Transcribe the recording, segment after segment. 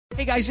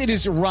Hey guys, it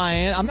is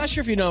Ryan. I'm not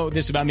sure if you know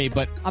this about me,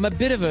 but I'm a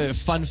bit of a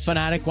fun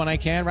fanatic when I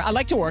can. I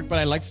like to work, but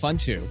I like fun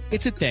too.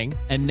 It's a thing.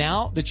 And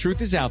now the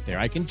truth is out there.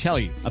 I can tell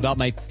you about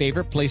my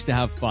favorite place to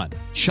have fun.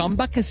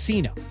 Chumba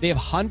Casino. They have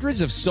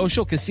hundreds of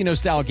social casino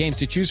style games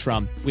to choose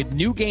from with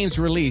new games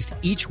released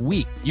each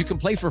week. You can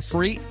play for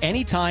free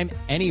anytime,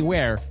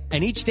 anywhere.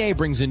 And each day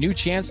brings a new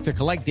chance to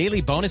collect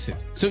daily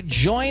bonuses. So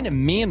join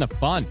me in the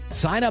fun.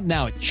 Sign up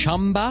now at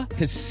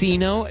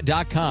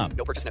ChumbaCasino.com.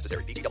 No purchase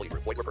necessary. VGW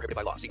Group. Void where prohibited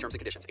by law. See terms and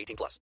conditions. 18+.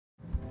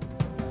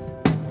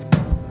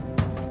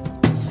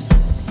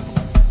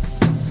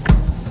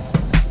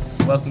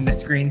 Welcome to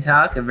Screen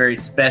Talk, a very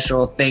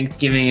special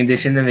Thanksgiving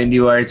edition of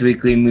IndieWire's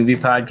weekly movie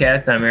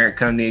podcast. I'm Eric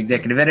Cohn, the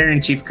executive editor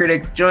and chief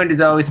critic, joined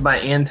as always by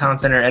Ann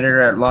Thompson, our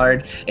editor at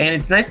large. And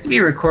it's nice to be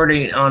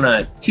recording on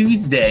a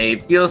Tuesday.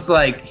 It feels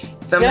like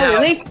somehow... No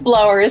leaf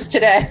blowers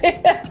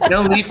today.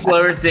 No leaf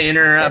blowers to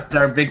interrupt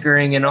our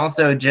bickering, and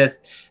also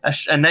just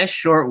a nice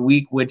short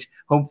week, which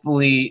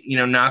hopefully,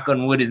 knock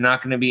on wood, is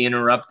not going to be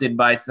interrupted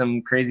by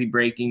some crazy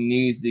breaking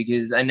news,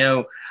 because I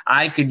know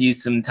I could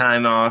use some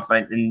time off.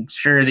 I'm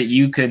sure that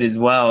you could as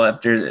well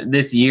after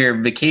this year.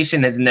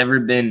 Vacation has never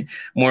been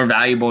more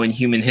valuable in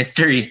human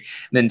history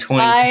than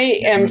 2020.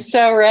 I am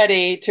so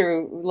ready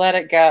to let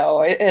it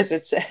go.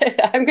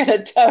 I'm going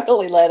to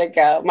totally let it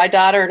go. My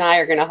daughter and I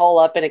are going to hole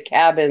up in a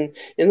cabin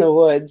in the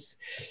woods.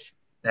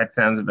 That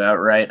sounds about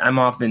right. I'm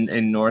off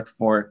in North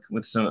Fork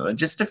with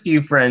just a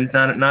few friends,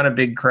 not a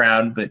big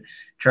crowd, but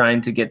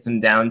trying to get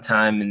some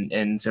downtime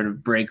and sort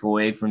of break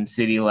away from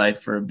city life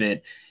for a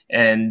bit,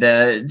 and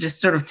just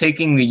sort of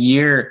taking the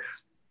year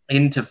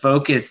into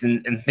focus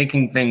and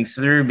thinking things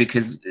through,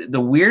 because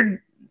the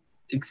weird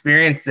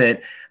experience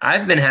that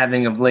I've been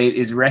having of late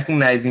is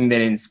recognizing that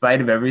in spite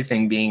of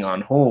everything being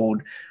on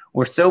hold,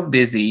 we're so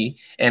busy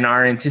and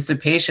our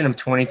anticipation of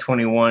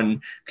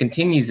 2021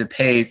 continues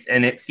apace.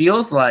 And it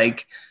feels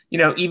like,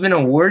 even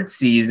award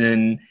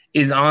season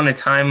is on a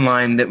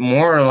timeline that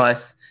more or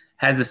less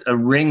has a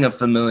ring of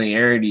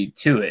familiarity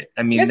to it.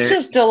 I mean, it's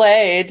just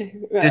delayed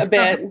a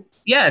bit.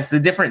 Yeah, it's a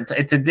different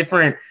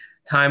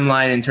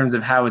timeline in terms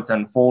of how it's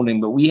unfolding,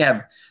 but we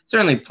have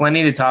certainly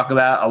plenty to talk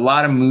about, a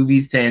lot of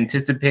movies to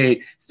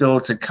anticipate still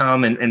to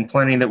come, and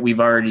plenty that we've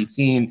already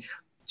seen.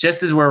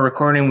 Just as we're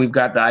recording, we've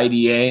got the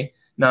IDA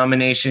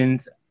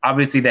nominations.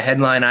 Obviously, the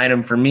headline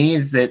item for me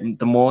is that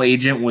The Mole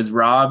Agent was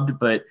robbed,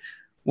 but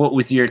what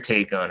was your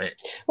take on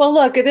it? Well,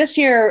 look, this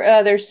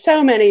year, there's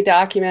so many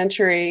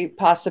documentary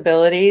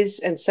possibilities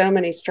and so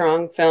many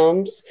strong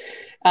films.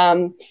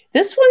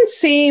 This one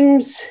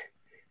seems...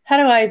 How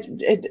do I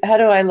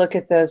look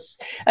at this?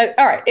 All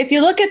right. If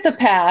you look at the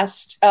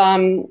past,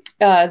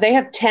 they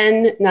have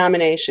 10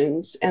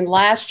 nominations. And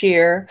last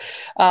year,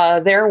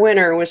 their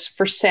winner was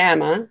For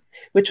Sama,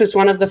 which was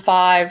one of the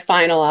 5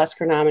 final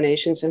Oscar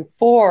nominations. And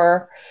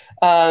four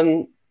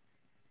out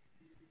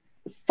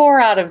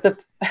of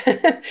the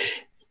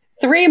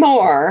 3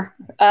 more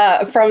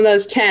from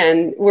those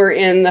 10 were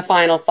in the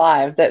final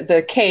 5.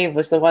 The Cave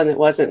was the one that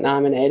wasn't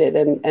nominated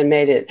and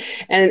made it.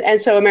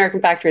 And so American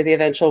Factory, the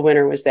eventual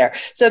winner, was there.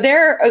 So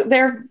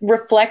they're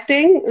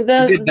reflecting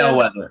the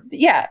bellwether.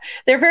 Yeah,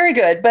 they're very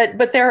good,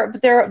 but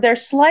they're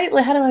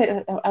slightly,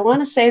 I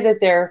want to say that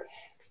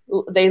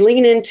they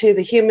lean into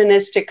the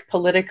humanistic,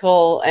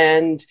 political,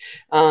 and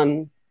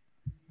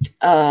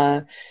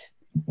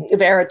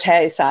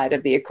verite side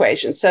of the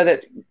equation, so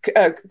that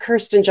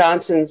Kirsten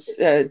Johnson's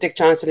Dick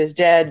Johnson Is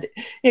Dead,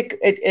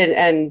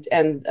 and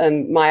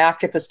My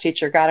Octopus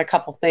Teacher got a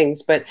couple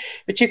things, but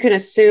you can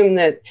assume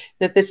that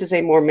this is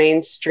a more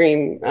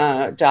mainstream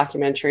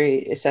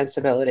documentary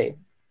sensibility.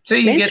 So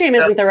mainstream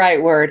isn't the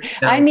right word.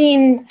 No. I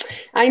mean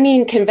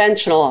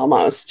conventional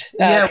almost.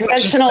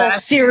 Conventional,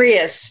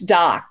 serious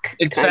doc.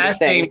 It's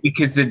fascinating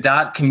because the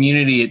doc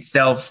community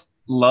itself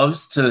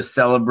loves to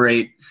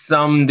celebrate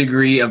some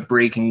degree of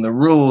breaking the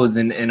rules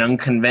and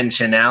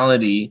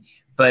unconventionality,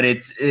 but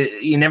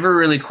you never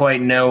really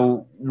quite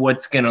know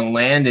what's going to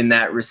land in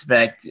that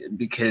respect,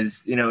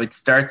 because it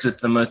starts with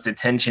the most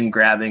attention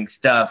grabbing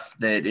stuff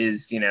that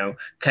is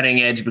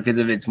cutting edge because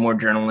of its more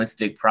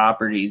journalistic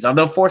properties.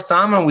 Although For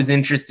Sama was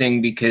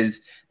interesting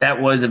because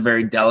that was a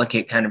very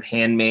delicate kind of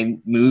handmade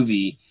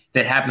movie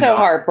that happens. So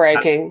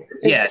heartbreaking.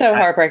 It's so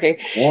heartbreaking.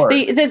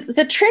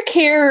 The trick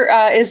here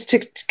is to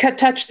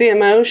touch the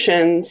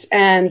emotions,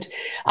 and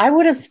I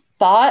would have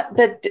thought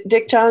that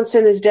Dick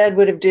Johnson Is Dead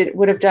would have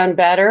done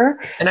better.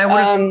 And I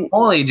would have The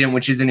Mole Agent,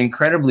 which is an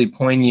incredibly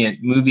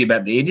poignant movie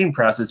about the aging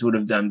process, would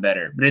have done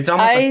better. But it's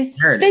almost I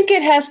think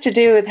it has to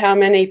do with how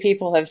many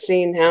people have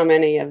seen how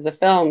many of the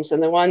films,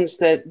 and the ones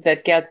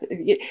that get.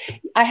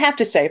 I have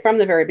to say, from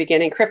the very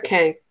beginning, Crip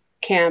Camp,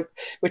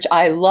 which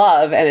I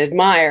love and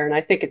admire, and I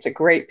think it's a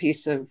great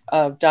piece of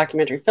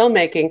documentary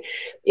filmmaking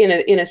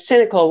in a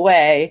cynical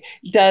way,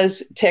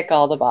 does tick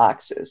all the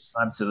boxes.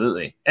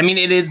 Absolutely. I mean,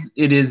 it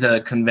is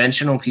a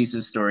conventional piece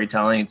of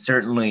storytelling. It's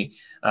certainly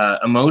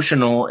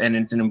emotional, and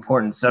it's an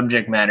important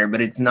subject matter, but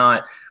it's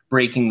not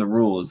breaking the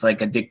rules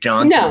like a Dick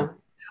Johnson. No.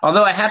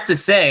 Although I have to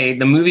say,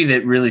 the movie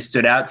that really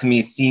stood out to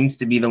me seems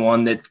to be the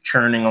one that's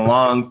churning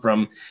along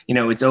from,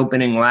 its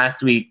opening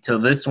last week till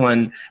this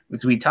one,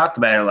 as we talked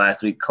about it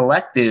last week.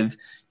 Collective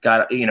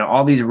got,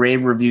 all these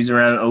rave reviews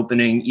around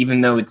opening,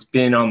 even though it's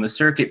been on the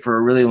circuit for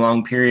a really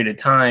long period of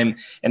time.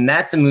 And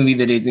that's a movie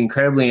that is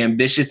incredibly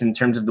ambitious in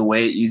terms of the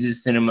way it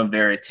uses cinema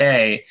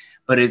verite,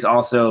 but is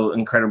also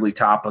incredibly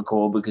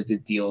topical because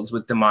it deals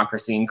with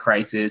democracy and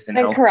crisis and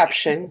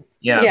corruption.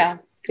 Yeah.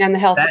 And the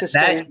health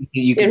system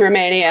in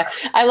Romania.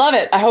 I love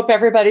it. I hope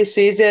everybody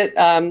sees it.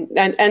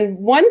 And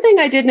one thing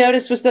I did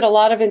notice was that a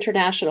lot of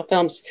international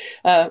films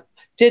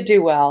did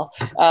do well.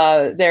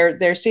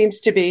 There seems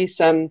to be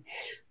some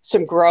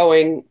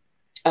growing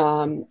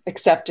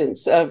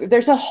acceptance of.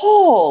 There's a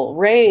whole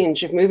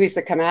range of movies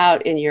that come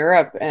out in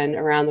Europe and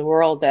around the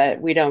world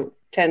that we don't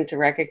tend to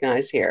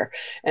recognize here.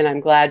 And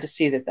I'm glad to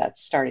see that that's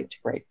starting to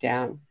break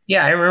down.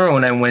 Yeah, I remember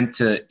when I went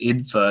to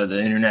IDFA, the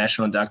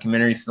International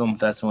Documentary Film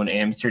Festival in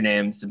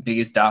Amsterdam. It's the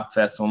biggest doc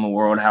festival in the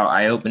world. How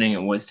eye-opening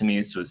it was to me.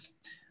 This was,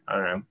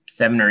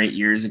 7 or 8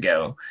 years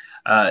ago.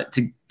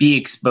 To be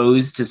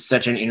exposed to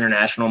such an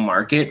international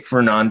market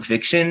for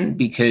nonfiction,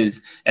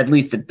 because at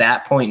least at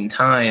that point in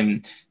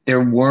time,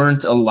 there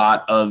weren't a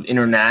lot of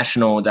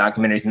international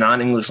documentaries,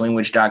 non-English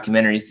language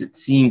documentaries that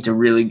seemed to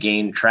really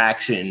gain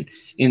traction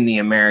in the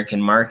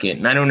American market.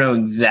 And I don't know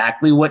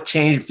exactly what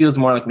changed. It feels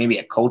more like maybe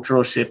a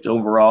cultural shift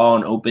overall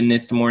and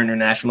openness to more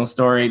international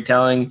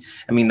storytelling.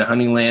 I mean, the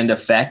Honeyland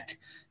effect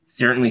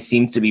certainly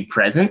seems to be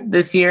present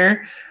this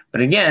year.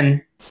 But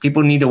again,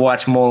 people need to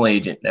watch Mole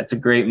Agent. That's a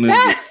great movie.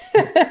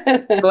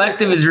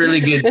 Collective is really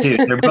good too.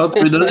 They're both.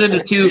 Those are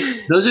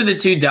the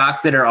two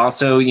docs that are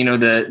also,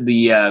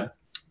 the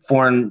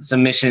foreign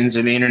submissions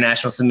or the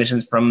international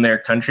submissions from their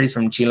countries,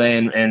 from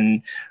Chile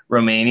and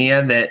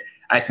Romania, that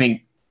I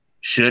think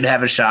should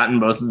have a shot in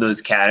both of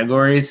those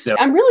categories. So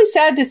I'm really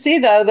sad to see,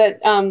 though, that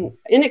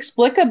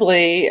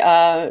inexplicably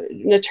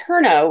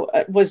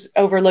Naterno was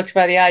overlooked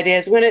by the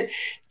ideas when it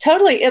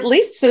totally, at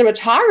least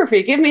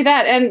cinematography, give me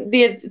that. And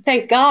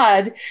thank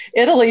God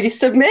Italy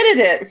submitted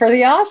it for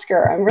the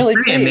Oscar. I'm really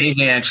pleased. It's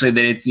amazing, actually,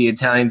 that it's the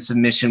Italian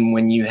submission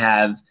when you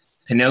have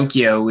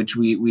Pinocchio, which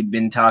we'd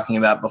been talking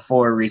about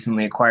before,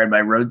 recently acquired by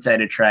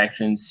Roadside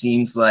Attractions,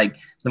 seems like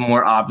the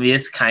more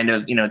obvious kind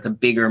of, it's a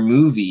bigger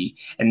movie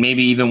and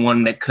maybe even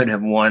one that could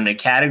have won a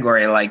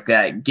category like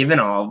that, given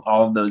all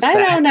of those facts.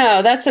 I don't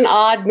know. That's an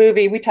odd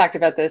movie. We talked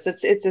about this.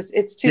 It's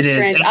too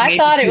strange. I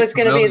thought it was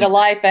going to be The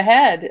Life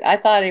Ahead. I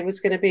thought it was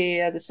going to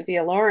be the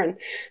Sophia Loren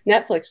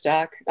Netflix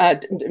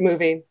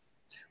movie.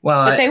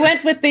 Well, but they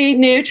went with the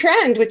new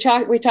trend, which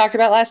we talked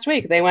about last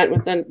week. They went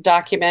with the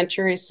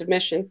documentary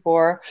submission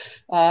for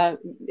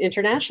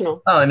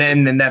international. Oh, and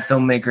then that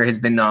filmmaker has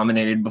been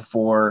nominated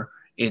before.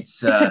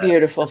 It's a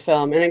beautiful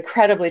film and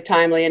incredibly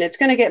timely, and it's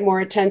going to get more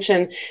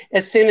attention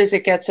as soon as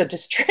it gets a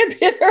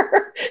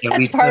distributor.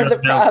 That's part of the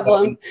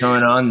problem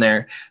going on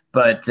there.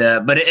 But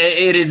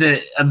it is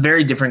a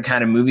very different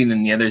kind of movie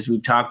than the others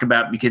we've talked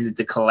about, because it's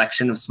a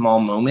collection of small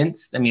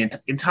moments. I mean,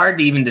 it's hard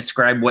to even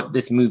describe what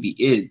this movie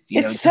is.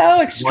 It's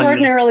so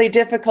extraordinarily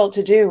difficult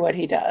to do what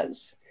he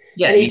does.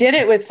 Yeah, and he did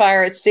it with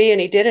Fire at Sea,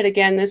 and he did it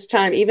again this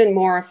time, even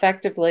more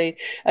effectively,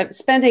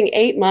 spending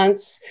 8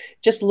 months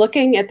just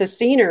looking at the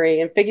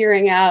scenery and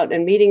figuring out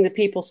and meeting the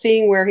people,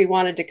 seeing where he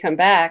wanted to come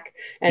back,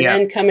 and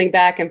then coming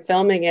back and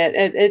filming it.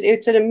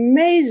 It's an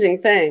amazing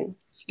thing.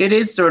 It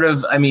is sort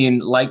of,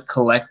 like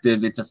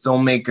Collective, it's a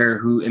filmmaker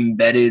who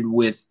embedded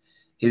with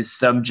his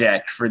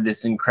subject for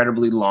this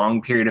incredibly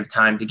long period of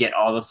time to get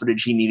all the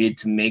footage he needed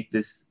to make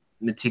this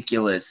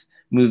meticulous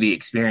movie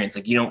experience.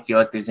 Like, you don't feel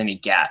like there's any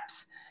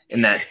gaps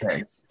in that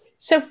sense.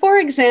 So, for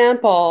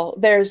example,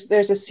 there's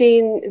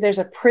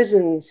a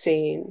prison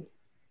scene,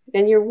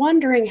 and you're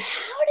wondering,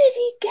 how did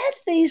he get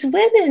these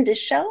women to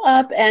show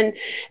up and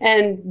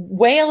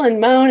wail and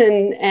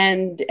moan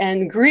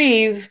and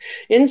grieve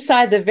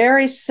inside the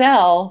very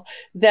cell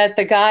that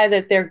the guy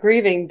that they're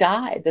grieving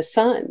died, the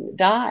son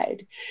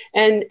died,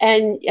 and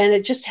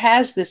it just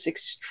has this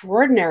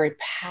extraordinary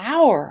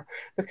power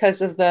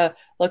because of the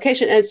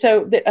location. And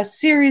so a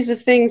series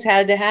of things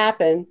had to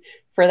happen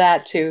for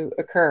that to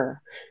occur.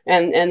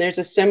 And there's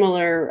a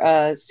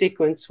similar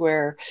sequence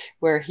where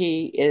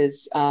he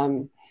is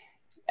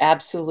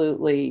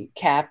absolutely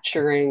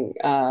capturing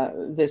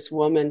this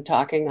woman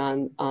talking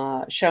on,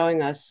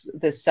 showing us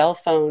this cell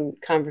phone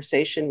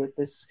conversation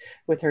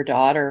with her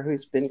daughter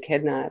who's been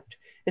kidnapped.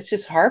 It's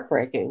just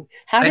heartbreaking.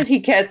 How did he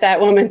get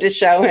that woman to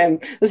show him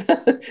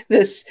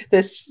this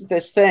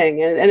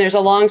thing? And there's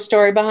a long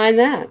story behind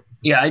that.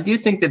 Yeah, I do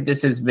think that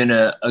this has been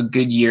a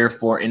good year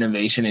for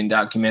innovation in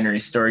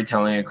documentary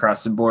storytelling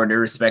across the board,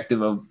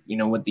 irrespective of,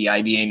 what the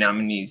IDA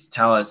nominees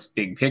tell us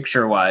big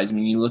picture wise. I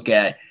mean, you look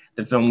at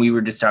the film we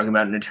were just talking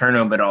about,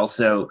 Naterno, but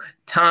also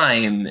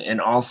Time,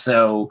 and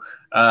also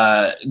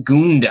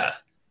Gunda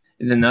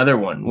is another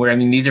one where,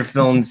 these are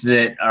films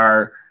that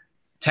are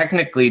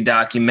technically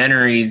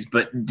documentaries,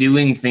 but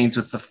doing things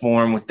with the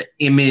form, with the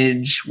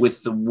image,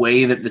 with the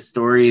way that the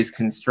story is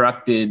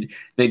constructed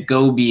that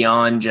go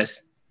beyond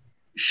just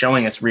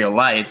showing us real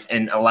life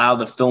and allow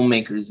the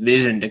filmmaker's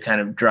vision to kind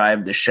of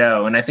drive the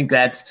show. And I think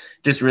that's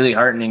just really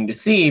heartening to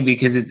see,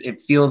 because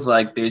it feels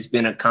like there's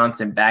been a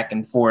constant back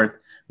and forth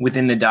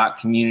within the doc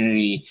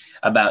community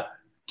about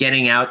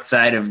getting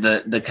outside of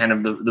the kind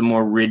of the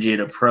more rigid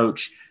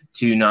approach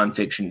to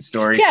nonfiction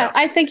story. Yeah,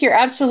 I think you're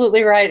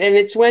absolutely right. And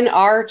it's when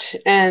art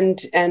and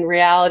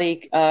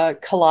reality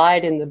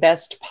collide in the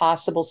best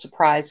possible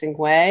surprising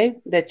way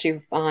that you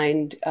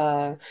find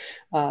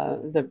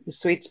the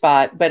sweet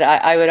spot. But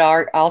I would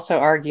also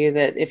argue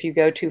that if you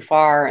go too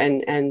far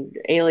and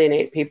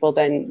alienate people,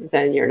 then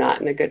you're not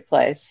in a good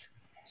place.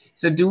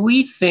 So do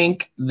we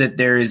think that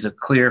there is a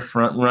clear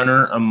front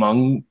runner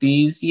among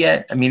these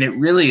yet? I mean, it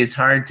really is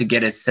hard to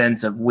get a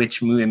sense of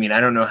which movie. I mean,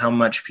 I don't know how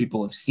much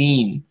people have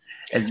seen.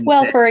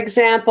 Well, for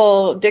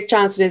example, Dick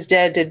Johnson Is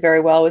Dead did very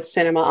well with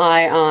Cinema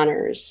Eye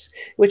honors,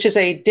 which is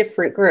a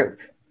different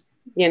group,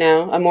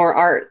 a more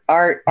art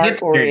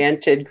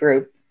oriented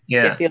group,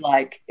 if you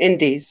like,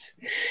 indies.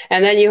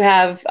 And then you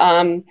have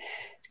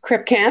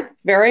Crip Camp,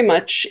 very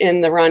much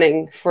in the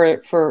running for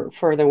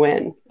the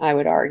win, I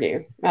would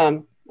argue.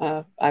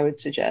 I would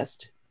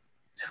suggest.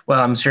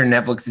 Well, I'm sure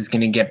Netflix is going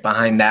to get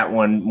behind that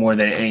one more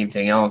than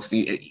anything else,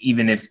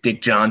 even if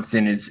Dick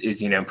Johnson is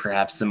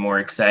perhaps the more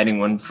exciting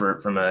one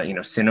from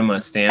a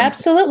cinema standpoint.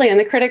 Absolutely, and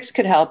the critics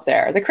could help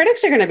there. The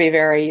critics are going to be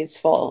very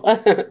useful,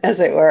 as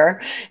it were,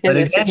 in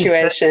this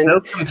situation. So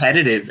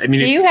competitive. I mean,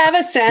 do you have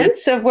a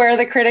sense of where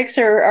the critics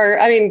are?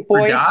 I mean,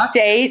 Boys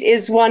State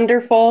is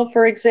wonderful,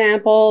 for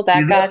example.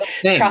 That got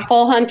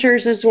Truffle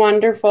Hunters is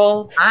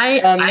wonderful.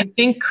 I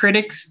think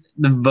critics.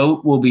 The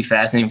vote will be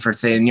fascinating for,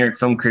 say, the New York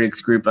Film Critics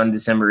Group on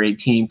December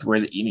 18th,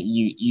 where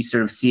you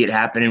sort of see it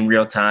happen in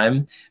real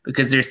time,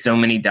 because there's so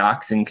many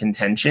docs in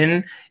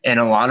contention, and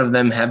a lot of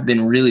them have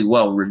been really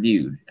well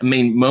reviewed. I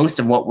mean, most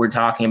of what we're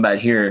talking about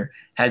here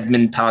has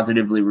been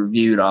positively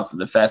reviewed off of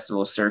the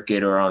festival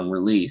circuit or on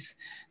release.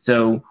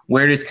 So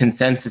where does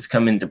consensus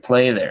come into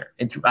play there?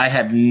 I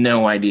have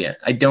no idea.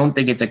 I don't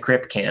think it's a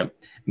Crip Camp.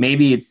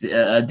 Maybe it's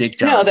a Dick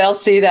Johnson. No, they'll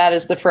see that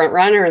as the front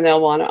runner and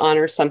they'll want to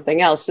honor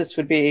something else. This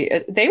would be,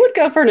 they would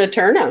go for an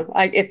Eterno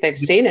if they've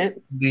seen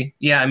it.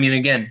 Yeah, I mean,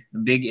 again,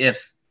 big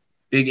if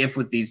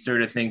with these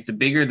sort of things. The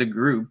bigger the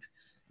group,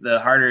 the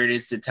harder it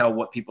is to tell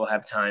what people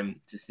have time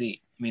to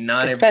see. I mean,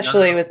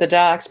 especially with the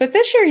docs. But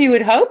this year you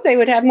would hope they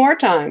would have more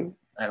time.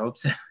 I hope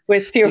so.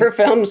 With fewer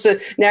films,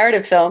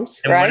 narrative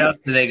films, and right? What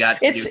else do they got?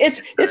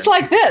 It's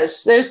like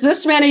this. There's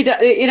this many,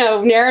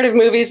 narrative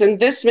movies and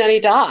this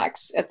many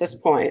docs at this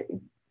point.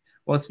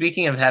 Well,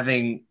 speaking of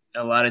having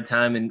a lot of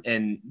time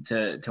and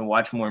to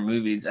watch more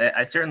movies,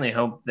 I certainly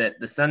hope that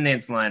the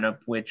Sundance lineup,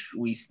 which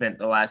we spent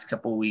the last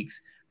couple of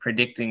weeks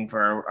predicting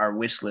for our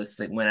wish list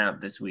that went out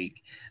this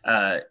week,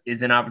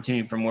 is an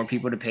opportunity for more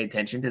people to pay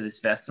attention to this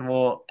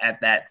festival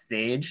at that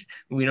stage.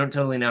 We don't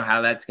totally know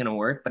how that's going to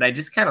work, but I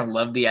just kind of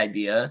love the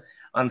idea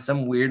on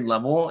some weird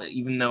level,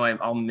 even though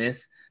I'll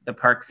miss the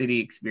Park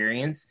City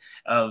experience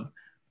of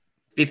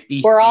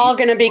 50. We're all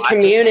going to be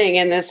communing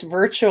in this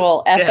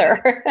virtual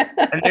ether.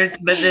 Yeah. And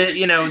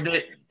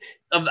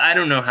I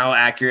don't know how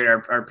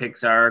accurate our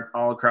picks are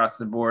all across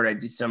the board. I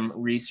do some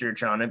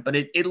research on it, but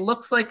it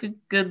looks like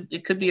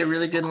it could be a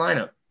really good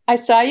lineup. I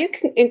saw you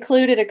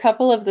included a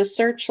couple of the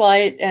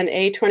Searchlight and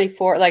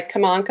A24, like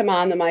Come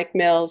On, the Mike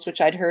Mills, which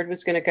I'd heard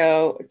was going to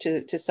go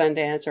to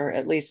Sundance, or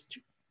at least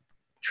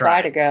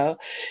try to go.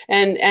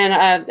 And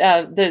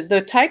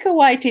the Taika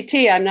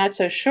Waititi, I'm not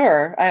so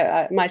sure.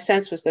 My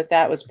sense was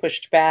that was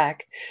pushed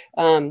back.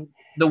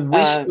 The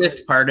wish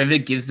list part of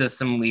it gives us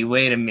some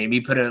leeway to maybe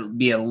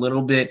be a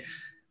little bit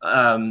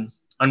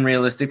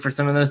unrealistic for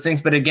some of those things.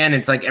 But again,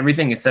 it's like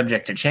everything is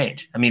subject to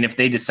change. I mean, if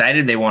they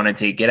decided they want to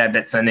take it, I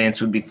bet Sundance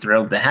would be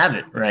thrilled to have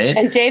it, right?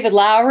 And David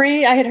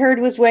Lowery, I had heard,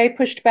 was way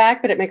pushed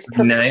back, but it makes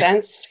perfect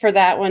sense for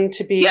that one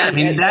to be at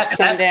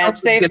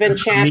Sundance. They've been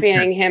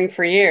championing him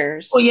for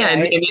years. Well, yeah,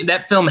 right? and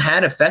that film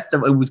had a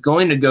festival. It was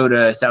going to go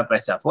to South by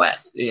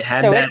Southwest. It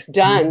had it's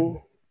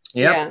done.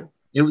 Yep. Yeah.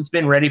 It's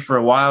been ready for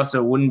a while, so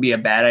it wouldn't be a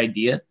bad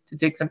idea to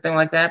take something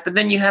like that. But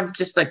then you have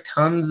just like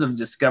tons of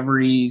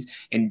discoveries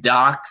and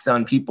docs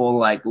on people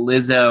like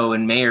Lizzo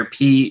and Mayor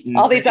Pete. And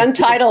all these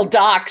untitled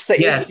docs that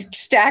you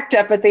stacked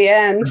up at the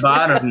end. The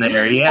bottom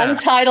there, yeah.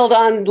 Untitled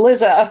on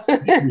Lizzo.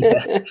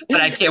 Yeah. But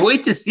I can't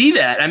wait to see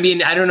that. I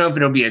mean, I don't know if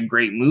it'll be a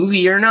great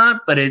movie or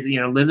not, but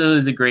Lizzo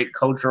is a great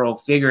cultural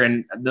figure.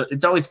 And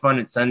it's always fun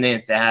at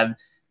Sundance to have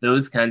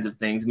those kinds of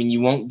things. I mean,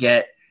 you won't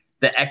get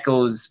the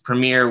Echoes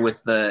premiere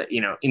with the,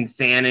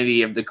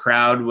 insanity of the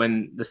crowd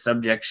when the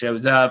subject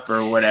shows up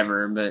or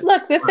whatever. But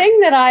look, the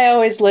thing that I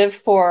always live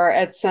for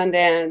at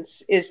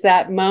Sundance is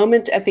that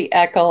moment at the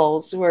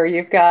Eccles where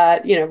you've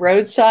got,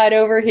 Roadside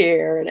over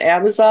here and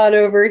Amazon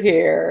over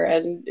here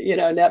and,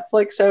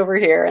 Netflix over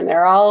here. And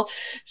they're all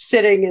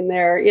sitting in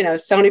their,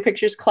 Sony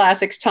Pictures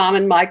Classics. Tom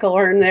and Michael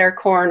are in their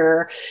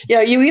corner.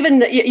 You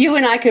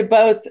and I could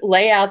both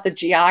lay out the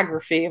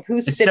geography of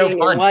who's sitting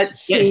in what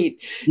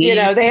seat.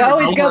 They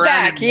always go back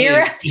back surrounded year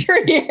me. after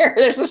year.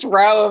 There's this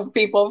row of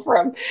people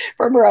from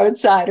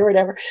roadside or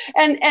whatever,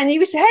 and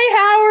you say, "Hey,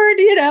 Howard,"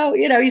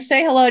 you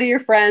say hello to your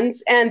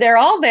friends, and they're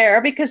all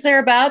there because they're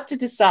about to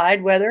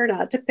decide whether or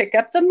not to pick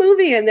up the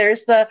movie, and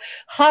there's the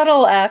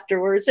huddle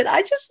afterwards, and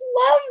I just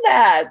love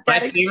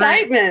that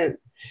excitement.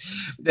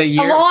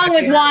 Along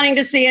with wanting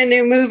to see a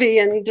new movie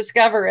and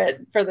discover it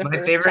for the first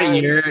time. My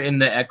favorite year in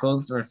the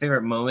Eccles, or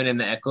favorite moment in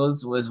the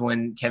Eccles, was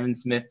when Kevin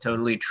Smith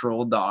totally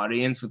trolled the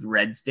audience with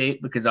Red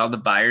State because all the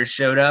buyers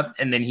showed up,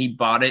 and then he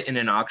bought it in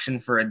an auction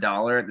for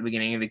 $1 at the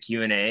beginning of the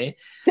Q&A.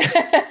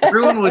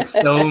 Everyone was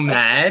so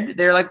mad.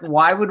 They're like,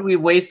 "Why would we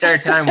waste our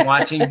time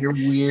watching your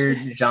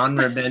weird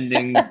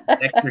genre-bending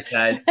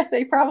exercise?"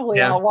 They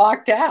probably all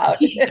walked out.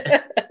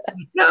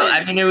 No,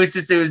 I mean, it was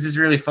just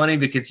really funny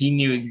because he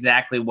knew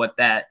exactly what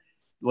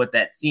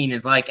that scene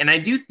is like. And I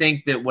do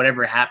think that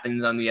whatever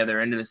happens on the other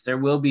end of this, there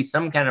will be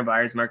some kind of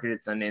buyer's market at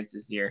Sundance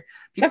this year.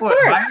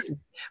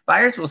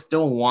 Buyers will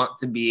still want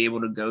to be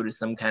able to go to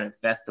some kind of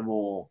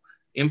festival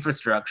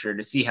infrastructure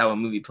to see how a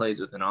movie plays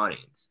with an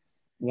audience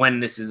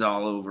when this is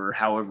all over,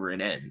 however it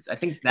ends. I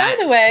think that,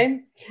 by the way,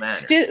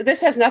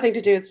 this has nothing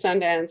to do with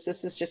Sundance.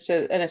 This is just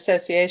an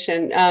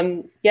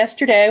association.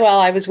 Yesterday, while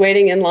I was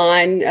waiting in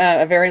line,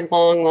 a very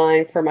long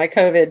line for my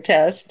COVID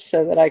test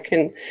so that I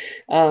can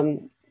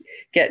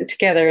get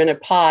together in a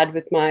pod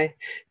with my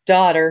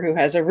daughter, who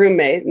has a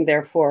roommate and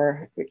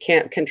therefore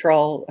can't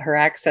control her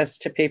access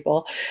to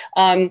people.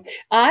 I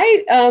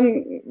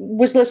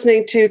was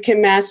listening to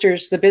Kim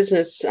Masters' The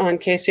Business on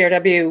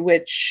KCRW,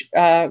 which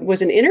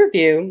was an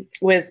interview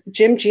with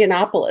Jim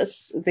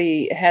Giannopoulos,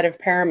 the head of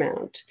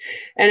Paramount.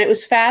 And it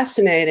was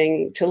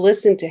fascinating to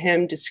listen to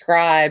him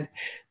describe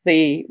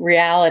the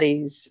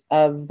realities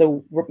of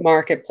the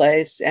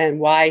marketplace and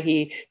why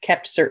he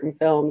kept certain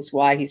films,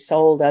 why he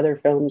sold other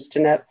films to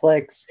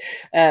Netflix,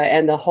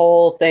 and the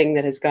whole thing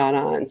that has gone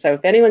on. So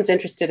if anyone's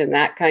interested in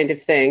that kind of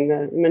thing,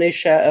 the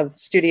minutia of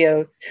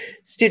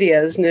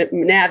studios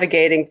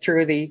navigating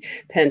through the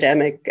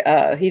pandemic,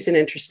 he's an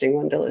interesting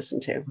one to listen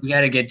to. We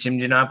got to get Jim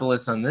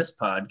Giannopoulos on this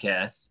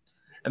podcast.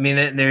 I mean,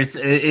 it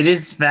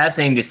is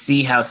fascinating to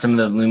see how some of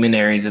the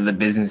luminaries of the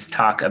business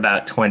talk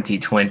about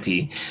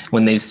 2020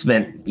 when they've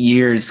spent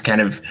years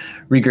kind of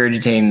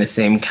regurgitating the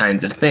same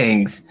kinds of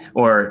things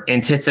or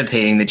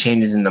anticipating the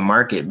changes in the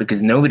market,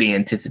 because nobody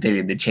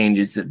anticipated the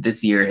changes that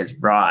this year has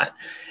brought.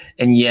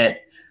 And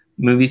yet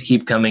movies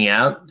keep coming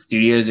out.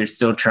 Studios are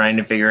still trying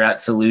to figure out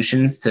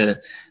solutions to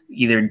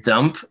either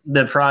dump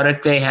the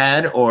product they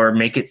had or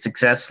make it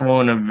successful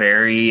in a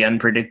very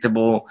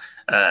unpredictable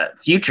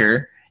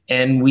future.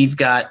 And we've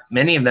got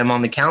many of them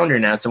on the calendar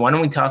now. So why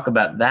don't we talk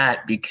about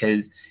that?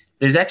 Because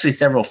there's actually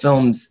several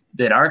films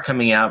that are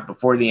coming out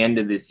before the end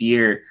of this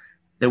year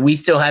that we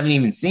still haven't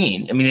even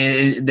seen. I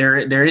mean,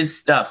 there is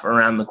stuff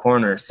around the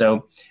corner.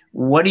 So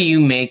what do you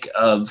make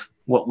of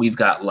what we've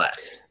got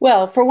left?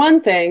 Well, for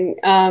one thing,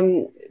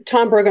 Tom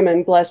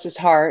Brueggemann, bless his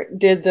heart,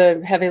 did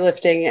the heavy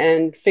lifting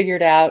and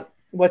figured out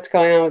what's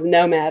going on with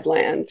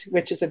Nomadland,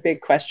 which is a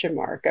big question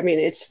mark. I mean,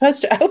 it's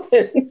supposed to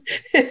open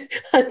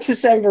on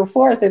December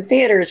 4th in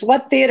theaters.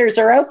 What theaters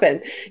are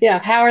open?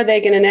 How are they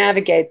going to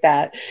navigate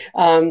that?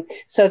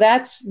 So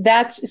that's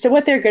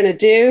what they're going to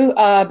do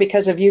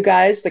because of you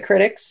guys, the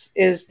critics,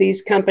 is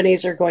these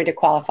companies are going to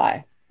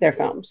qualify their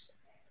films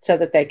so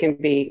that they can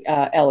be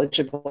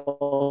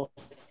eligible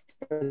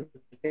for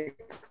the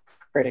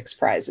critics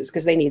prizes,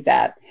 because they need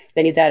that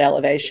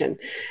elevation.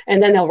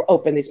 And then they'll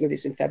open these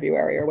movies in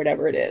February or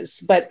whatever it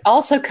is. But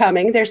also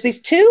coming, there's these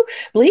two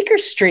Bleecker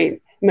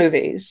Street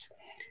movies.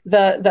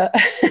 The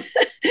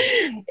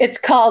it's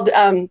called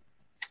I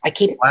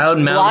keep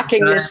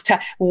blocking this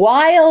time.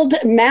 Wild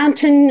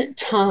Mountain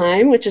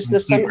Time, which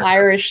is some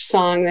Irish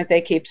song that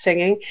they keep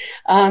singing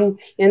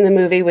in the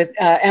movie with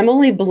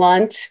Emily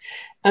Blunt,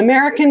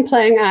 American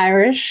playing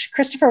Irish,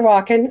 Christopher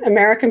Walken,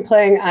 American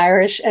playing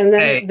Irish, and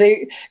then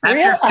the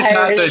real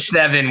Irish.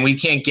 7, we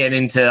can't get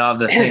into all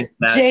the things.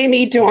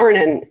 Jamie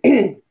Dornan.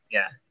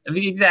 Yeah, I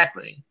mean,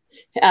 exactly.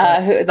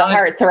 The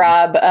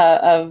heartthrob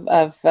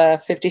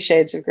of 50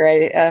 Shades of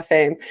Grey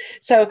fame.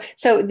 So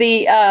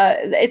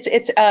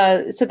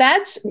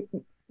that's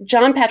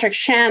John Patrick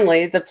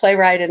Shanley, the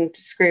playwright and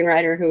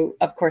screenwriter who,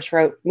 of course,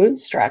 wrote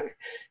Moonstruck.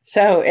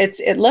 So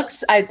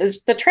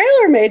the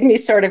trailer made me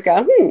sort of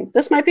go,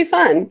 this might be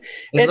fun.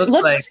 It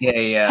looks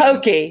like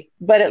hokey,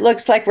 but it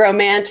looks like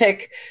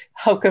romantic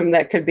hokum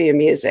that could be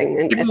amusing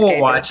and people will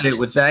watch it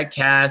with that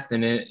cast,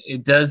 and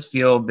it does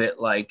feel a bit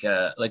like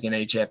an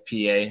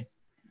HFPA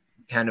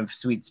kind of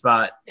sweet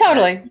spot.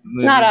 Totally,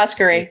 not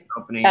Oscar-y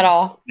at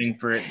all.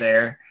 For it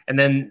there. And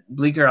then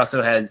Bleecker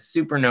also has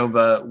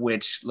Supernova,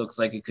 which looks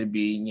like it could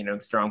be,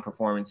 strong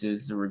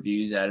performances. The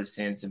reviews out of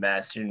San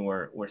Sebastian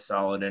were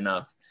solid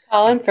enough.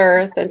 Colin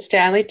Firth and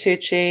Stanley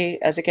Tucci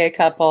as a gay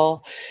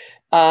couple,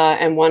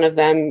 and one of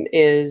them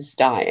is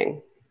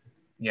dying.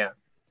 Yeah.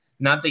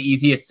 Not the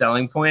easiest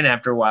selling point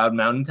after Wild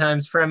Mountain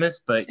Time's premise,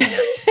 but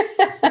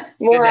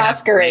more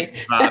Oscar-y.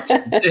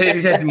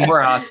 It has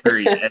more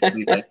Oscar-y, as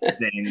we like to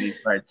say in these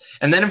parts.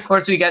 And then, of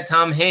course, we got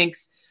Tom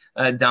Hanks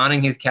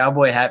donning his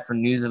cowboy hat for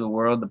News of the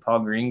World, the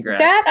Paul Greengrass.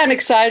 That I'm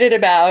excited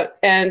about,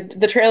 and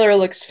the trailer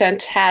looks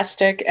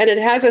fantastic, and it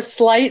has a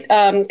slight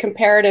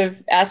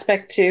comparative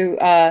aspect to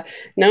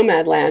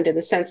Nomadland in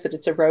the sense that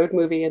it's a road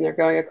movie and they're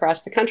going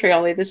across the country,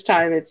 only this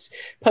time it's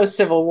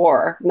post-Civil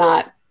War,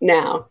 not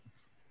now.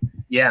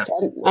 Yeah,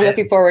 so I'm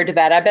looking forward to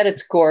that. I bet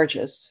it's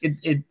gorgeous.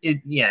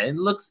 It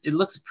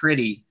looks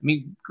pretty. I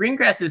mean,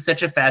 Greengrass is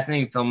such a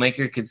fascinating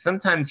filmmaker because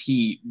sometimes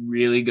he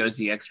really goes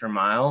the extra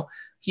mile.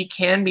 He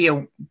can be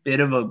a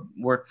bit of a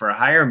work for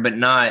hire, but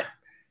not.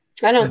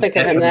 I don't think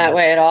of him that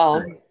way at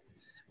all.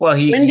 Well,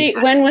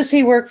 when was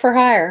he work for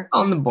hire?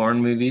 On the Bourne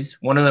movies.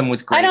 One of them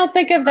was great. I don't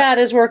think of that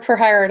as work for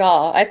hire at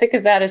all. I think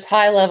of that as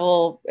high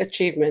level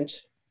achievement.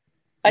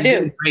 You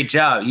did a great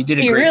job. You did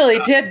a great job. He really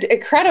did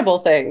incredible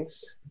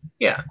things.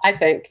 Yeah, I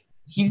think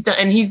he's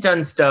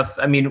done stuff.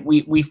 I mean,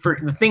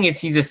 the thing is,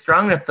 he's a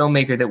strong enough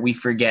filmmaker that we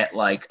forget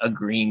like A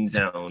Green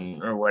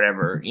Zone or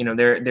whatever. You know,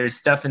 there's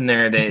stuff in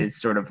there that is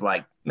sort of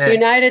like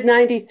United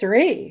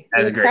 93.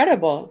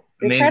 Incredible.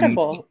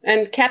 Incredible.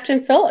 And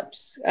Captain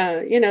Phillips.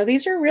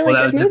 These are really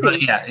good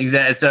movies. Yeah,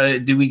 exactly. So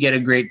do we get a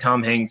great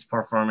Tom Hanks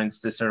performance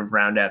to sort of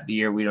round out the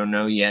year? We don't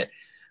know yet.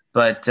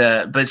 But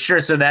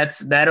sure. So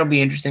that'll be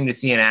interesting to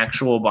see an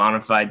actual bona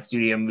fide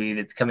studio movie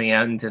that's coming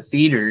out into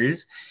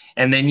theaters.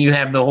 And then you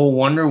have the whole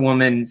Wonder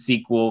Woman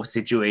sequel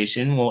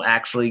situation. We'll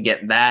actually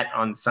get that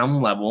on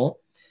some level.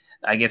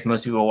 I guess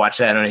most people watch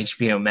that on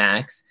HBO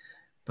Max,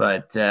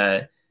 but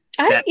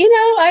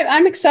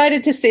I'm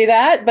excited to see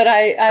that, but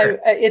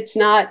it's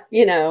not,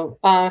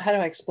 how do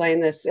I explain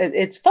this?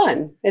 It's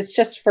fun. It's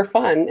just for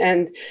fun.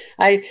 And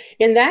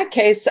in that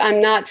case,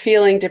 I'm not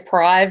feeling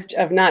deprived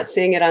of not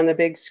seeing it on the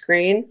big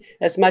screen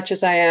as much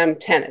as I am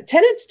Tenet.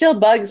 Tenet still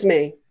bugs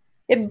me.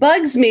 It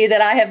bugs me that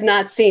I have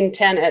not seen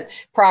Tenet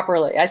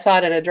properly. I saw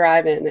it in a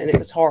drive-in and it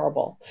was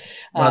horrible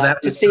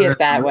to see it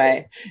that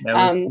way. That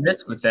was the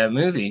risk with that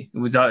movie.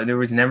 There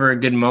was never a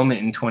good moment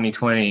in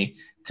 2020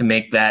 to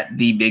make that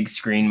the big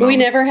screen moment. We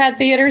never had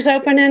theaters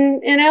open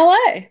in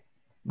LA.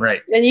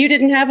 Right. And you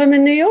didn't have them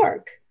in New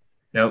York.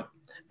 Nope.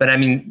 But I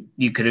mean,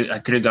 I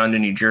could have gone to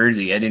New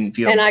Jersey. I didn't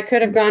feel. And I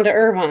could have gone to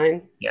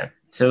Irvine. Yeah.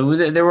 So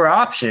there were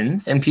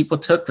options and people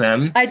took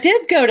them. I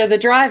did go to the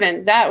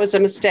drive-in. That was a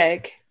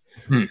mistake.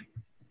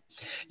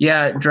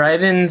 Yeah,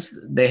 drive-ins,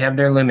 they have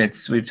their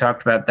limits. We've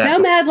talked about that.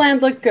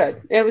 Nomadland looked good.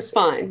 It was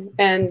fine.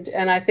 And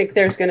I think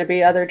there's going to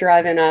be other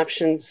drive-in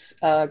options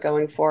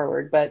going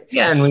forward. But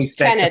and we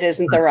Tenet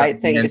isn't the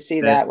right thing to see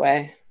that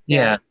way.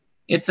 Yeah,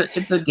 it's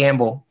a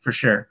gamble for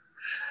sure.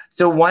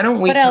 So why don't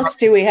we What else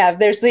do we have?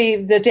 There's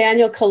the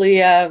Daniel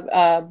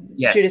Kaluuya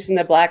Judas and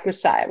the Black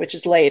Messiah, which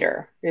is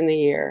later in the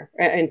year,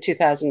 in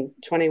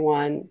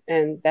 2021.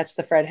 And that's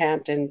the Fred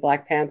Hampton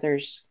Black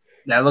Panthers.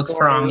 That looks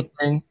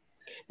promising.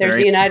 There's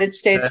the United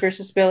States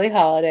versus Billie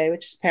Holiday,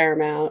 which is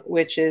Paramount,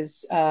 which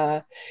is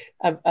Andra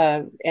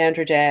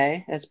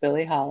Day as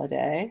Billie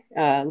Holiday,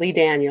 Lee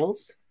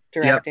Daniels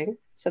directing. Yep.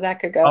 So that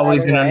could go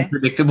always an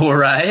unpredictable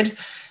ride.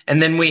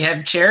 And then we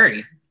have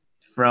Cherry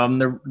from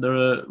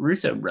the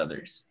Russo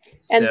brothers.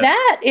 And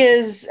that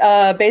is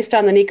based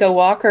on the Nico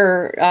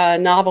Walker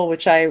novel,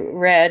 which I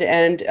read,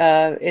 and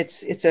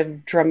it's a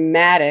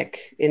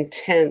dramatic,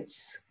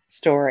 intense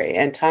story.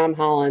 And Tom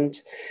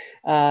Holland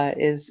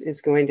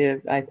is going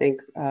to, I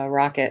think,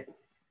 rock it.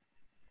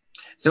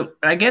 So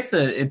I guess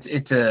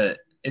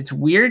it's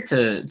weird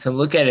to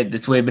look at it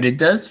this way, but it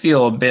does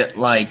feel a bit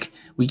like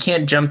we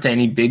can't jump to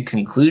any big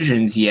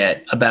conclusions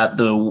yet about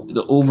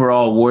the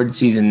overall award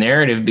season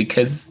narrative,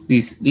 because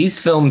these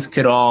films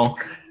could all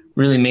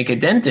really make a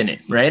dent in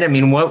it, right? I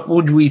mean, what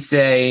would we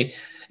say?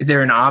 Is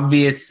there an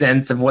obvious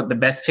sense of what the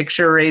best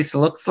picture race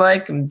looks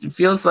like? It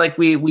feels like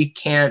we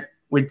can't.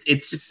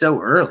 It's just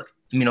so early.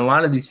 I mean, a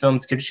lot of these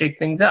films could shake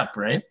things up,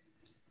 right?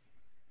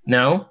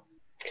 No?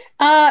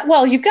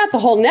 Well, you've got the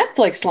whole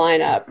Netflix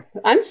lineup.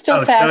 I'm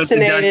still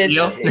fascinated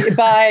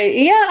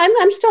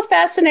I'm still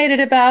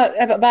fascinated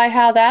by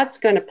how that's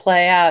going to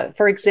play out.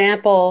 For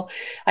example,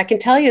 I can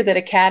tell you that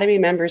Academy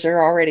members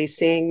are already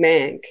seeing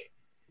Mank.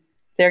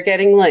 They're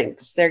getting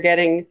links. They're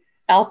getting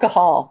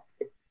alcohol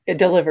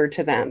delivered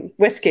to them,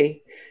 whiskey.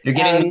 You're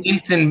getting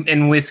links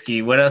and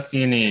whiskey. What else do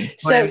you need?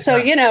 So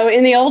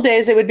in the old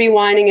days, it would be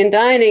wining and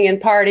dining and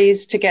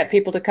parties to get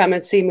people to come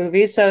and see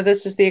movies. So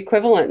this is the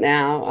equivalent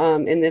now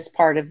in this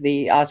part of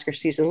the Oscar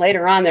season.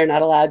 Later on, they're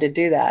not allowed to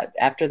do that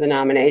after the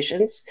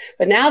nominations,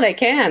 but now they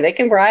can. They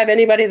can bribe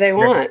anybody they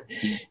want.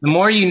 The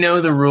more you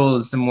know the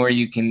rules, the more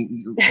you can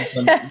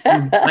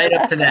right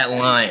up to that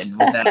line.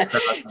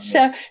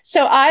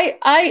 So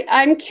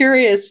I'm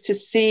curious to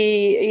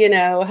see,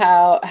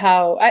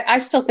 how I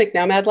still think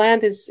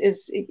Nomadland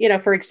is.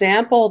 For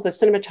example, the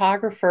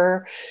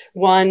cinematographer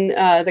won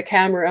the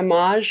Camera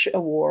Image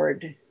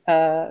Award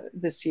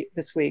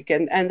this week,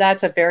 and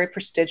that's a very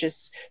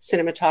prestigious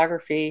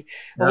cinematography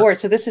award.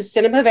 So this is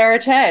Cinema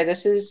Verite.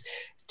 This is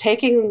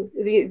taking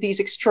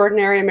these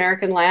extraordinary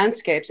American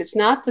landscapes. It's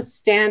not the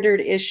standard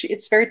issue.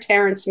 It's very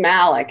Terrence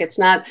Malick. It's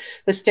not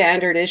the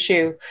standard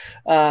issue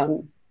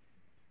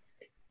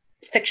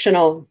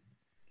fictional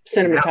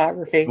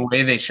cinematography. The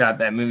way they shot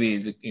that movie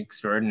is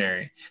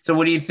extraordinary. So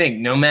what do you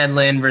think?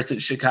 Nomadland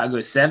versus Chicago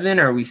 7?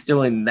 Are we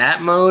still in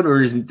that mode, or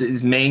is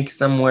Mank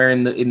somewhere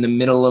in the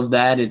middle of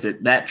that? Is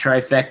it that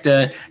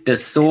trifecta?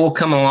 Does Soul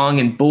come along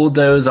and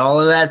bulldoze all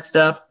of that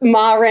stuff?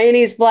 Ma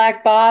Rainey's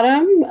Black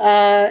Bottom.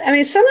 I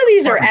mean, some of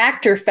these are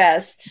actor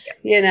fests,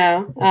 you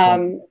know.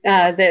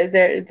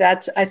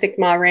 That's, I think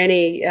Ma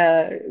Rainey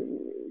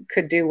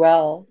could do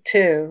well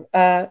too.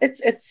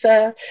 It's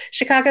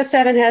Chicago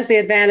 7 has the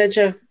advantage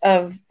of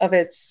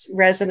its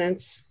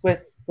resonance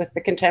with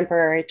the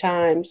contemporary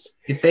times.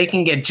 If they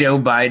can get Joe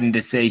Biden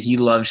to say he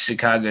loves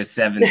Chicago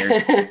 7,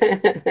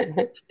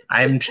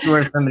 I'm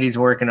sure somebody's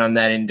working on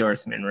that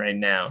endorsement right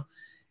now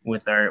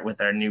with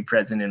our new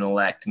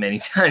president-elect many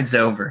times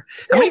over.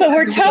 No, but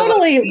we're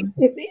totally,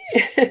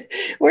 I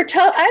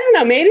don't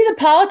know, maybe the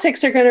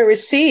politics are going to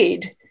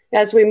recede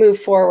as we move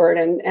forward,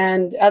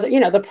 and you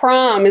know, The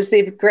Prom is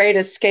the great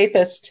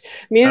escapist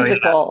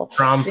musical.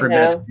 Prom for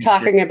best picture.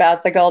 Talking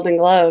about the Golden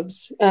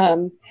Globes.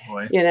 You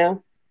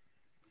know,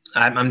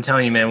 I'm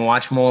telling you, man,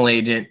 watch Mole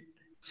Agent.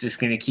 It's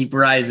just going to keep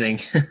rising.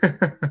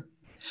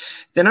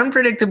 It's an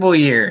unpredictable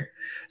year.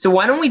 So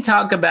why don't we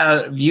talk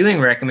about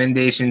viewing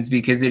recommendations,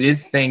 because it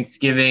is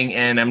Thanksgiving,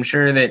 and I'm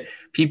sure that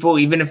people,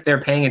 even if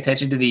they're paying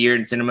attention to the year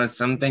in cinema,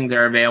 some things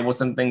are available,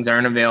 some things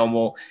aren't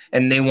available,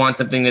 and they want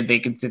something that they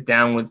can sit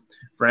down with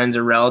friends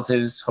or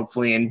relatives,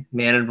 hopefully in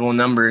manageable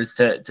numbers,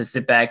 to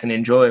sit back and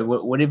enjoy.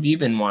 What have you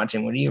been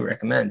watching? What do you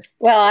recommend?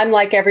 Well, I'm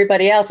like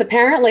everybody else.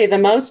 Apparently, the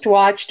most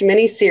watched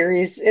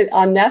miniseries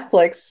on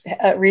Netflix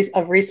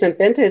of recent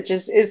vintage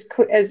is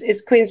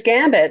Queen's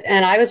Gambit,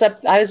 and I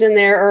was in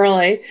there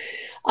early.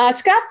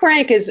 Scott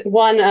Frank is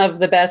one of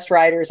the best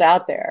writers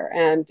out there,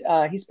 and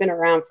he's been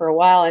around for a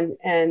while.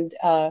 And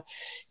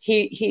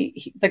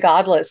he The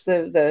Godless,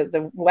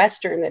 the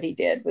Western that he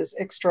did, was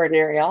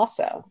extraordinary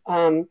also.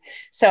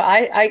 So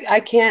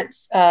I can't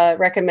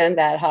recommend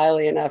that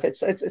highly enough.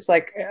 It's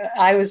like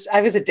I was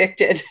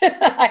addicted.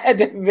 I had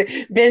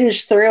to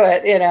binge through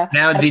it. You know.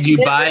 Now, did you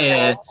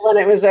buy when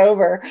it was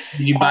over?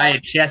 Did you buy a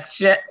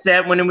chess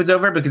set when it was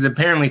over? Because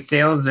apparently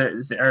sales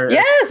are.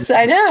 Yes,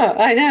 I know.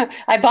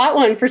 I bought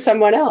one for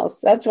someone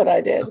else. That's what I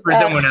did. For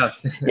someone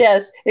else.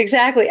 Yes,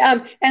 exactly.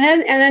 And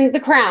then The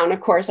Crown, of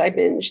course, I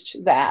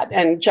binged that.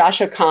 And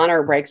Josh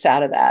O'Connor breaks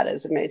out of that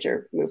as a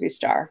major movie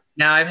star.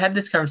 Now, I've had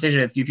this conversation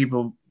with a few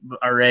people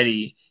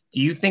already. Do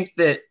you think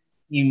that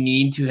you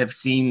need to have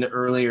seen the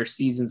earlier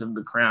seasons of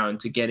The Crown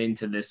to get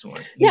into this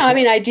one? No, I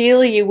mean,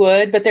 ideally you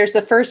would, but there's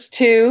the first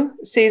two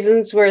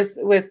seasons with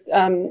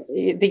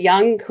the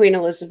young Queen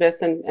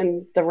Elizabeth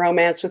and the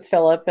romance with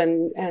Philip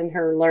and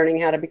her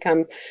learning how to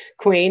become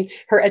queen,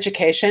 her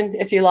education,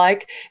 if you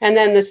like. And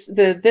then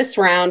this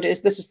round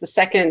is the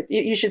second.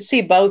 You should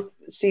see both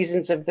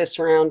seasons of this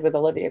round with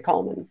Olivia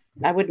Colman.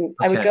 I would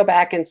go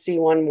back and see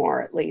one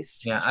more at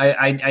least. Yeah,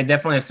 I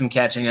definitely have some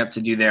catching up to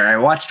do there. I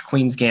watched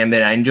Queen's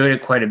Gambit. I enjoyed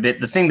it quite a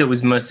bit. The thing that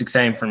was most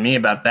exciting for me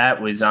about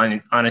that was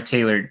Anna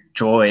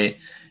Taylor-Joy,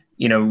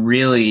 you know,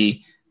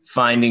 really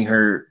finding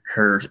her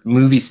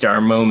movie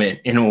star moment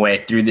in a way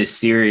through this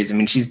series. I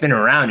mean, she's been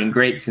around and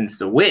great since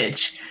The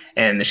Witch,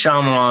 and the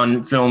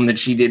Shyamalan film that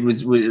she did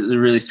was a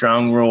really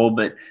strong role,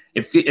 but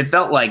it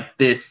felt like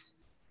this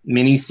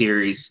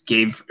miniseries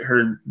gave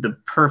her the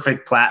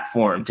perfect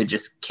platform to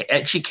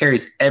she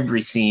carries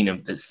every scene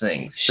of this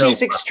thing.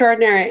 She's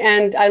extraordinary,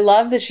 and I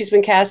love that she's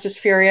been cast as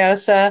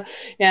Furiosa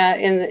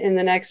in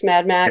the next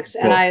Mad Max.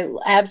 Cool. And I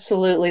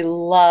absolutely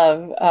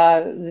love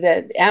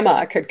that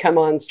Emma could come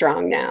on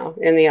strong now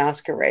in the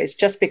Oscar race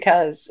just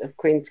because of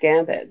Queen's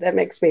Gambit. That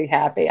makes me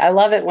happy. I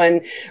love it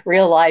when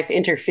real life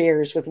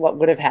interferes with what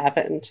would have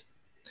happened.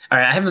 All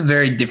right, I have a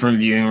very different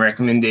viewing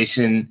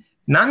recommendation.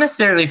 Not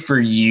necessarily for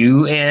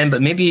you, Anne,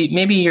 but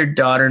maybe your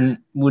daughter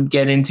would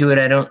get into it.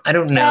 I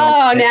don't know.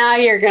 Oh, now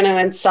you're going to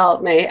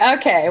insult me.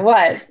 Okay,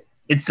 what?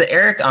 It's the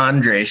Eric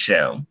Andre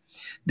Show.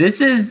 This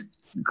is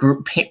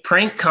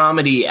prank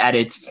comedy at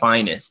its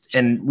finest.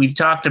 And we've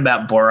talked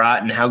about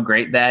Borat and how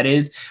great that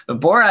is.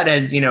 But Borat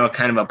has, you know, a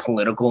kind of a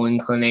political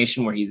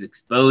inclination where he's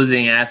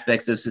exposing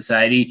aspects of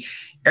society.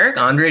 Eric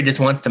Andre just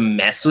wants to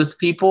mess with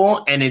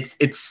people, and it's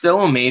so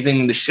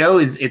amazing. The show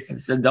it's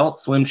this Adult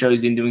Swim show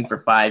he's been doing for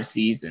 5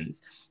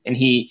 seasons, and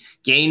he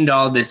gained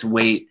all this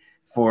weight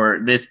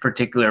for this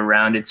particular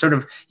round. It's sort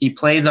of, he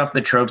plays off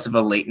the tropes of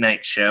a late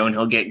night show, and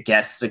he'll get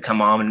guests to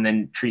come on and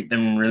then treat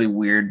them in really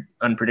weird,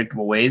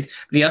 unpredictable ways.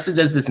 But he also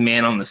does this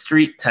man on the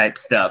street type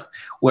stuff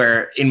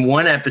where in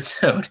one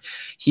episode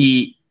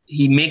he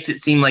makes it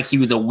seem like he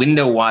was a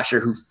window washer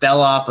who fell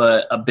off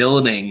a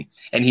building,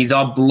 and he's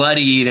all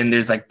bloodied and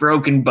there's like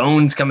broken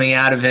bones coming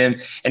out of him,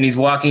 and he's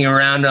walking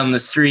around on the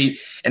street,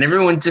 and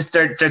everyone just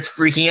starts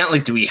freaking out.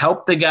 Like, do we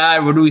help the guy?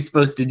 What are we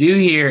supposed to do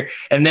here?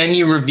 And then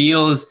he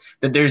reveals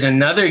that there's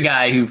another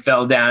guy who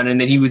fell down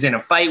and that he was in a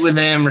fight with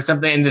him or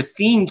something. And the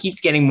scene keeps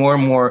getting more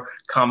and more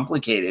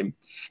complicated.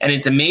 And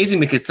it's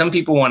amazing because some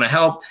people want to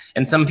help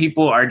and some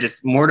people are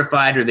just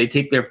mortified or they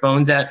take their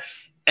phones out.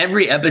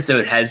 Every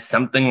episode has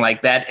something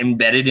like that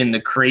embedded in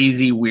the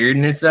crazy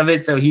weirdness of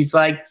it. So he's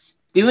like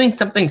doing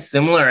something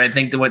similar, I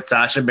think, to what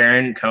Sacha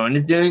Baron Cohen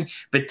is doing,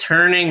 but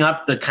turning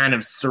up the kind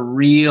of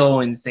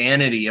surreal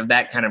insanity of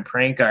that kind of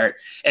prank art.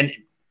 And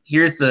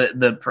here's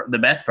the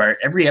best part.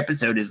 Every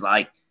episode is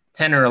like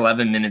 10 or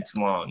 11 minutes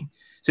long.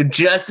 So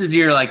just as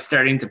you're like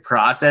starting to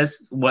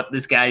process what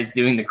this guy is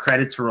doing, the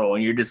credits roll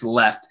and you're just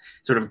left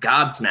sort of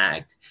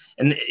gobsmacked.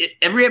 And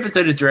every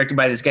episode is directed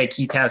by this guy,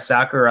 Kitao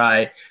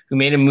Sakurai, who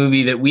made a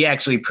movie that we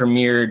actually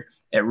premiered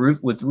at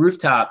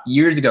Rooftop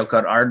years ago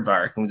called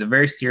Aardvark. It was a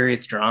very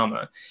serious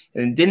drama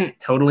and it didn't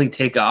totally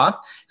take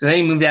off. So then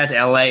he moved out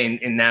to LA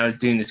and now is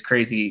doing this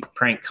crazy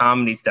prank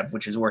comedy stuff,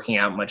 which is working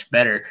out much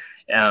better.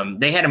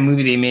 They had a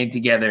movie they made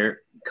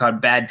together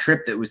called Bad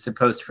Trip that was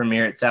supposed to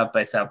premiere at South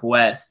by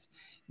Southwest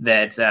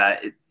that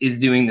is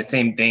doing the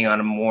same thing on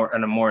a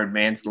more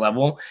advanced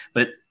level.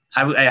 But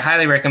I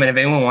highly recommend, if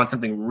anyone wants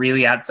something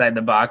really outside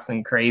the box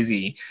and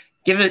crazy,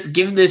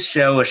 give this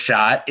show a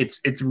shot.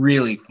 It's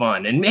really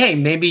fun. And hey,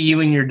 maybe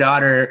you and your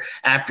daughter,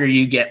 after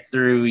you get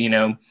through,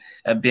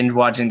 binge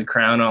watching The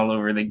Crown all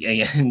over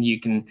again, you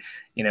can,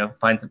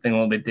 find something a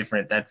little bit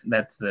different. That's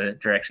the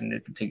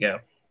direction to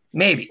go.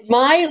 Maybe.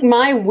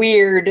 My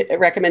weird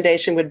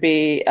recommendation would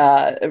be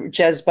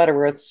Jez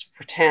Butterworth's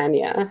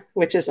Britannia,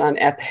 which is on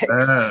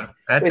Epix,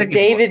 with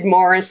David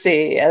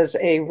Morrissey as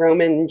a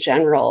Roman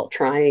general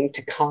trying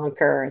to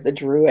conquer the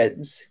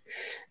Druids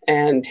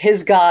and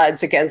his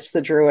gods against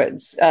the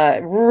Druids.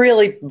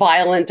 Really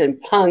violent and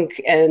punk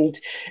and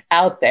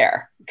out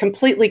there.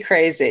 Completely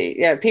crazy.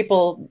 Yeah,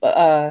 people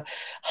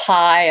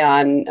high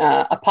on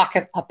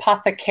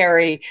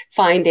apothecary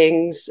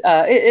findings.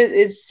 It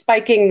is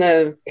spiking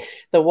the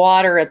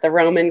water at the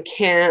Roman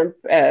camp.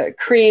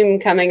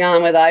 Cream coming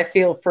on with "I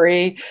Feel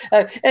Free."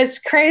 It's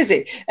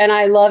crazy, and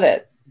I love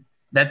it.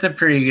 That's a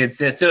pretty good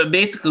set. So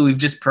basically, we've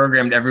just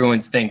programmed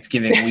everyone's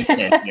Thanksgiving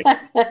weekend to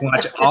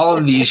watch all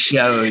of these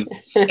shows,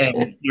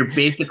 and you're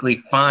basically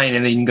fine.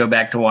 And then you can go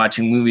back to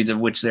watching movies,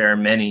 of which there are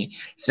many.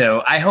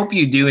 So I hope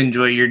you do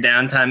enjoy your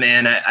downtime.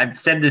 And I've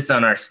said this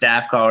on our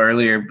staff call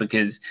earlier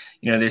because,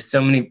 there's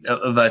so many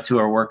of us who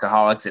are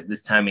workaholics at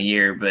this time of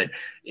year, but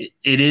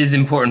it is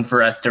important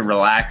for us to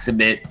relax a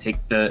bit,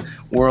 take the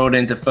world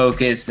into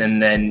focus,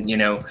 and then,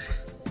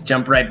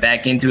 jump right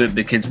back into it,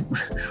 because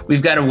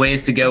we've got a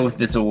ways to go with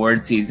this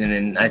award season,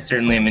 and I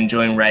certainly am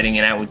enjoying writing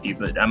it out with you,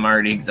 but I'm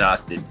already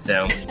exhausted.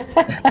 So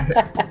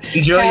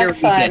enjoy your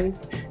weekend.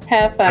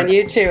 Have fun.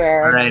 You too,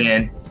 Eric. All right,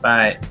 Ann.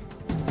 Bye.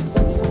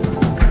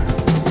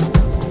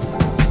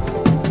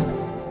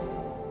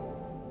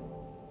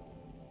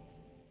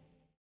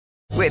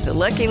 With the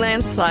Lucky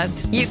Land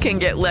Slots, you can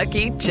get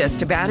lucky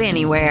just about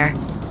anywhere.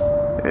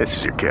 This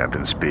is your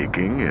captain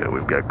speaking.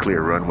 We've got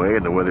clear runway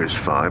and the weather's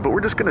fine, but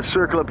we're just going to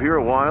circle up here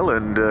a while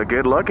and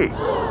get lucky.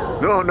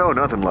 No,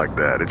 nothing like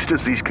that. It's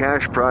just these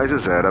cash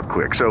prizes add up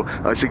quick. So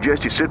I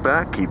suggest you sit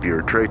back, keep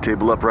your tray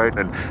table upright,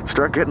 and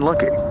start getting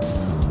lucky.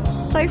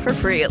 Play for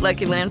free at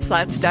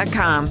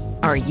LuckyLandSlots.com.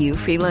 Are you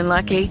feeling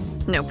lucky?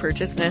 No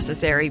purchase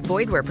necessary.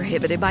 Void where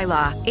prohibited by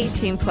law.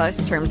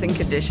 18+ terms and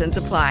conditions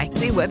apply.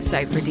 See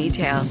website for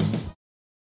details.